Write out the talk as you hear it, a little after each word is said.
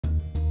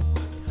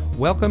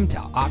Welcome to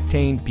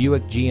Octane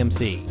Buick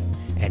GMC,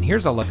 and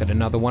here's a look at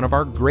another one of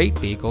our great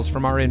vehicles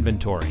from our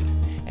inventory,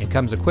 and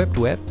comes equipped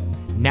with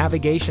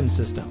navigation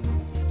system,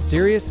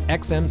 Sirius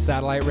XM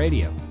satellite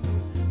radio,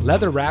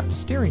 leather-wrapped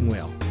steering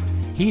wheel,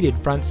 heated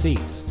front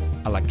seats,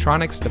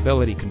 electronic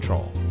stability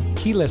control,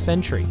 keyless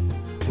entry,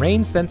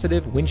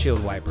 rain-sensitive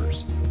windshield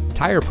wipers,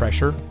 tire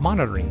pressure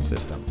monitoring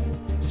system,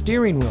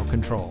 steering wheel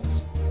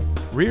controls,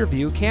 rear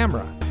view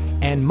camera,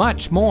 and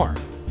much more.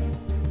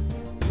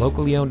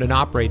 Locally owned and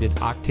operated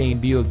Octane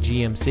Buick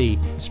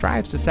GMC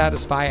strives to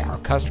satisfy our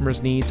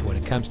customers' needs when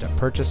it comes to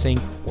purchasing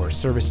or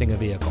servicing a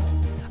vehicle.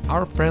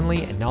 Our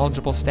friendly and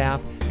knowledgeable staff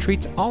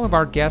treats all of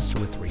our guests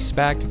with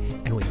respect,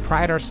 and we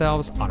pride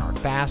ourselves on our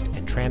fast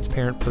and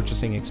transparent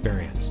purchasing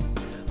experience.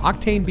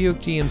 Octane Buick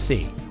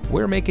GMC,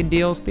 we're making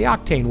deals the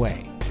Octane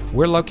way.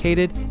 We're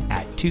located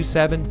at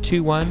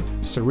 2721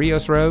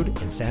 Cerrillos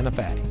Road in Santa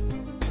Fe.